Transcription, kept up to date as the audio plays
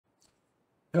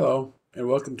Hello, and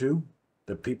welcome to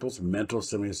the People's Mental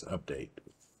Stimulus Update.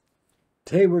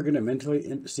 Today we're going to mentally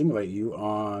stimulate you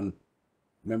on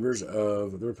members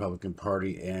of the Republican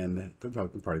Party and the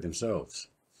Republican Party themselves.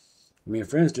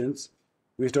 For instance,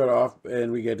 we start off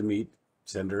and we get to meet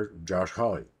Senator Josh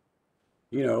Hawley.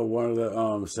 You know, one of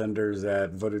the senators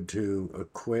that voted to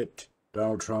acquit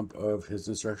Donald Trump of his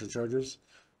insurrection charges,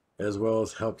 as well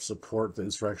as help support the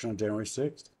insurrection on January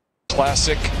 6th.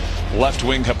 Classic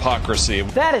left-wing hypocrisy.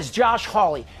 That is Josh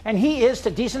Hawley, and he is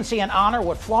to decency and honor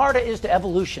what Florida is to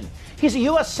evolution. He's a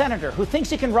U.S. senator who thinks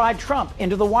he can ride Trump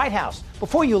into the White House.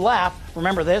 Before you laugh,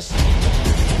 remember this?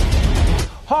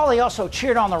 Hawley also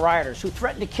cheered on the rioters who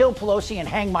threatened to kill Pelosi and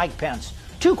hang Mike Pence.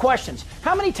 Two questions.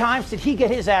 How many times did he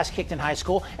get his ass kicked in high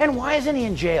school, and why isn't he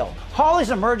in jail? Hawley's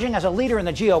emerging as a leader in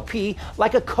the GOP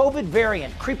like a COVID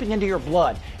variant creeping into your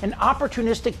blood, an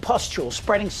opportunistic pustule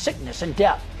spreading sickness and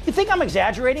death. You think I'm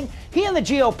exaggerating? He and the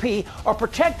GOP are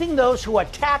protecting those who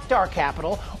attacked our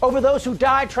Capitol over those who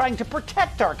died trying to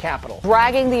protect our Capitol.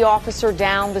 Dragging the officer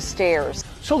down the stairs.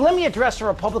 So let me address the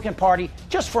Republican Party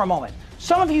just for a moment.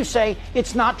 Some of you say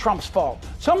it's not Trump's fault.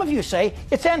 Some of you say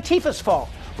it's Antifa's fault.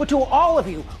 But to all of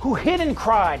you who hid and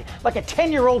cried like a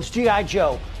 10-year-old's G.I.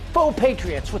 Joe, faux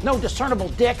patriots with no discernible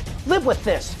dick, live with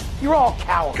this. You're all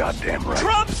cowards. Goddamn right.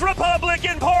 Trump's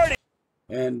Republican Party!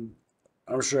 And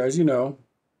I'm sure, as you know,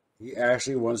 he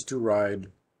actually wants to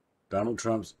ride Donald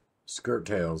Trump's skirt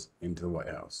tails into the White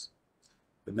House.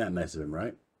 Isn't that nice of him,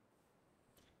 right?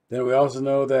 Then we also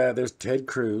know that there's Ted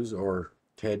Cruz, or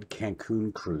Ted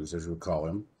Cancun Cruz, as we call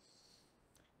him.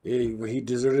 He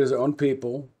deserted his own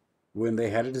people when they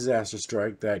had a disaster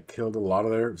strike that killed a lot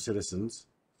of their citizens.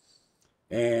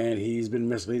 And he's been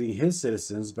misleading his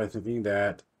citizens by thinking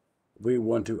that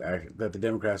that the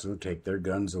Democrats want to take their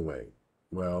guns away.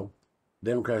 Well,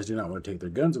 Democrats do not want to take their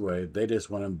guns away. They just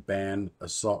want to ban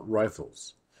assault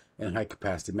rifles and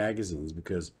high-capacity magazines,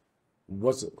 because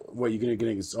what you going to get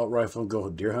an assault rifle and go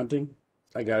deer hunting?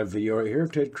 I got a video right here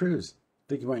of Ted Cruz. I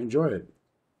think you might enjoy it.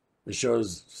 It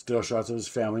shows still shots of his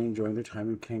family enjoying their time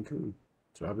in Cancun.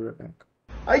 So I'll be right back.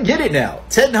 I get it now.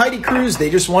 Ted and Heidi Cruz, they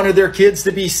just wanted their kids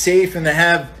to be safe and to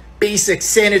have basic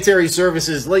sanitary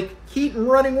services like heat and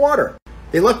running water.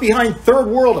 They left behind third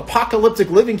world apocalyptic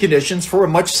living conditions for a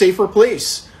much safer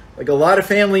place. Like a lot of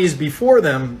families before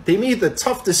them, they made the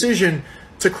tough decision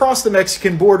to cross the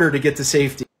Mexican border to get to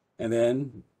safety. And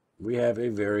then we have a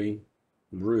very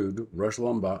rude Rush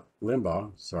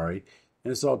Limbaugh,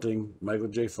 insulting Michael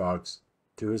J. Fox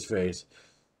to his face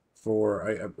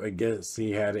for, I guess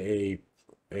he had a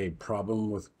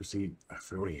problem with, I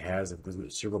forget what he has, if it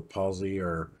was cerebral palsy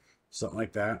or something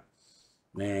like that.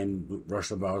 And Rush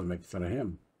Limbaugh was making fun of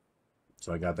him.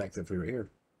 So I got that clip for here.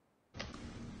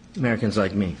 Americans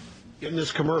like me. In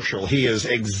this commercial, he is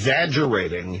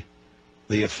exaggerating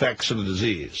the effects of the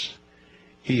disease.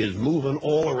 He is moving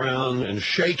all around and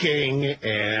shaking,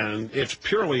 and it's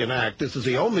purely an act. This is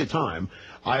the only time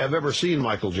I have ever seen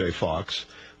Michael J. Fox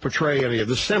portray any of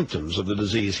the symptoms of the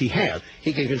disease he had.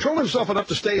 He can control himself enough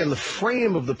to stay in the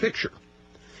frame of the picture,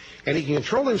 and he can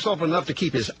control himself enough to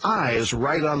keep his eyes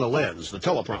right on the lens, the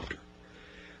teleprompter.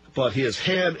 But his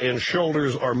head and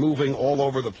shoulders are moving all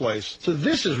over the place. So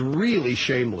this is really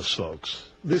shameless, folks.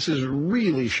 This is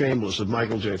really shameless of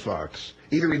Michael J. Fox.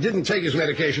 Either he didn't take his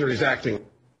medication or he's acting.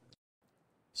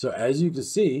 So as you can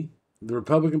see, the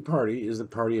Republican Party is the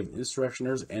party of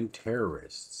insurrectioners and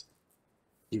terrorists.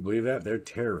 You believe that? They're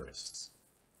terrorists.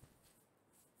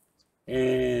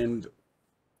 And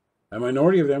a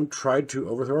minority of them tried to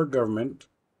overthrow our government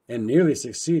and nearly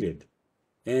succeeded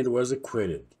and was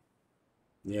acquitted.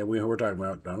 Yeah, we're talking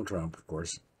about Donald Trump, of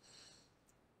course.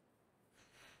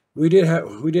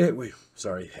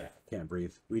 Sorry, can't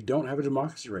breathe. We don't have a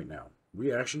democracy right now.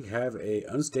 We actually have an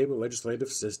unstable legislative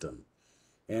system.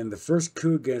 And the first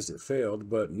coup against it failed,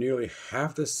 but nearly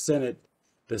half the Senate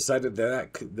decided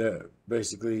that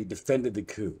basically defended the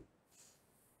coup.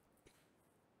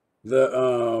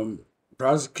 The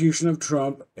prosecution of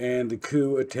Trump and the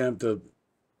coup attempt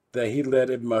that he led,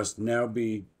 it must now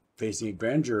be facing a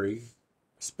grand jury,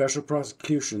 special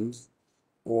prosecutions,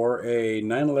 or a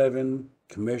 9/11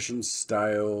 commission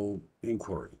style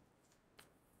inquiry.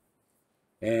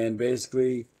 And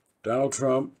basically, Donald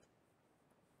Trump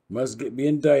must be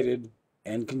indicted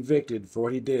and convicted for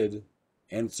what he did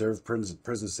and serve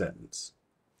prison sentence.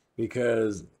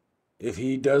 Because if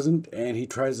he doesn't and he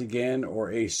tries again,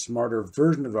 or a smarter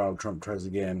version of Donald Trump tries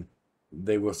again,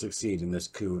 they will succeed in this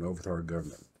coup and overthrow our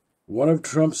government. One of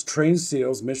Trump's trained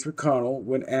SEALs, Mitch McConnell,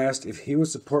 when asked if he would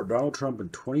support Donald Trump in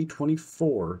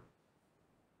 2024,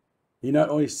 he not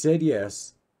only said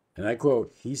yes, and I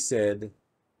quote, he said,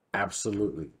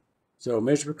 absolutely. So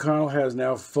Mitch McConnell has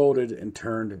now folded and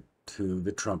turned to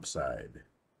the Trump side.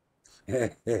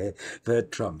 The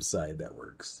Trump side, that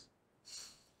works.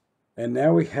 And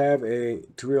now we have to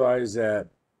realize that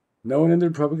no one in the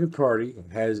Republican Party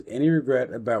has any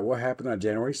regret about what happened on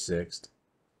January 6th.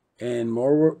 And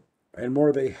more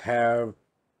they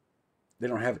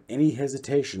don't have any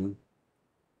hesitation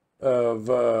of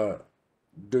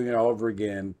doing it all over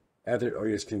again at their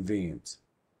earliest convenience.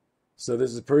 So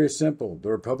this is pretty simple. The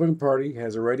Republican Party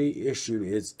has already issued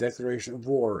its declaration of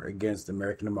war against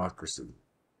American democracy.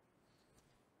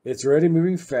 It's already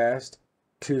moving fast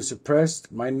to suppress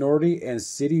minority and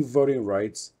city voting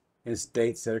rights in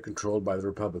states that are controlled by the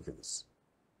Republicans.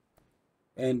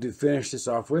 And to finish this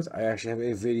off with, I actually have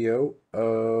a video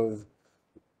of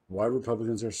why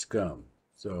Republicans are scum.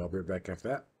 So I'll be right back after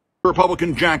that.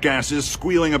 Republican jackasses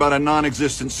squealing about a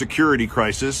non-existent security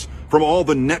crisis, from all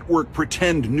the network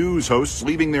pretend news hosts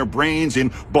leaving their brains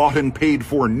in bought and paid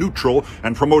for neutral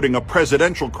and promoting a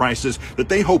presidential crisis that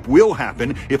they hope will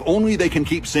happen if only they can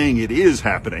keep saying it is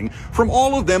happening. From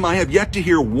all of them, I have yet to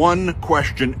hear one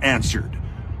question answered.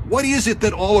 What is it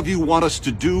that all of you want us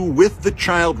to do with the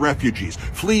child refugees,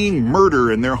 fleeing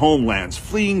murder in their homelands,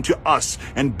 fleeing to us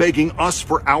and begging us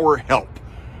for our help?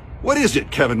 What is it,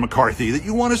 Kevin McCarthy, that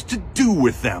you want us to do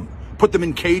with them? Put them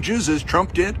in cages as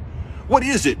Trump did? What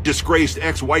is it, disgraced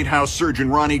ex-White House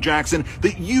surgeon Ronnie Jackson,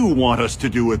 that you want us to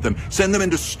do with them? Send them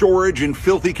into storage in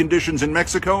filthy conditions in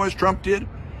Mexico as Trump did?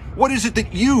 What is it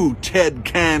that you, Ted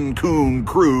Cancun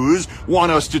Cruz,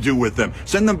 want us to do with them?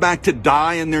 Send them back to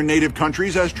die in their native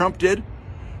countries as Trump did?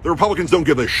 The Republicans don't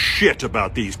give a shit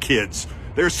about these kids.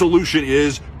 Their solution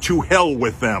is to hell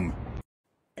with them.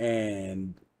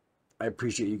 And I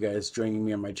appreciate you guys joining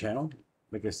me on my channel.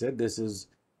 Like I said, this is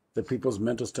the People's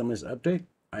Mental Stimulus Update.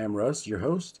 I am Russ, your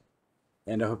host,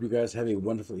 and I hope you guys have a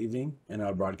wonderful evening, and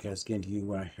I'll broadcast again to you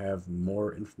when I have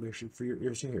more information for your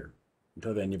ears to hear.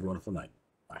 Until then, you have a wonderful night.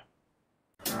 Bye.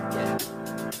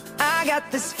 I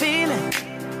got this feeling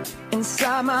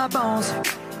inside my bones.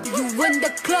 You in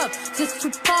the club just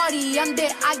to party. I'm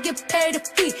there, I get paid a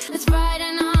fee. Let's ride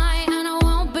in on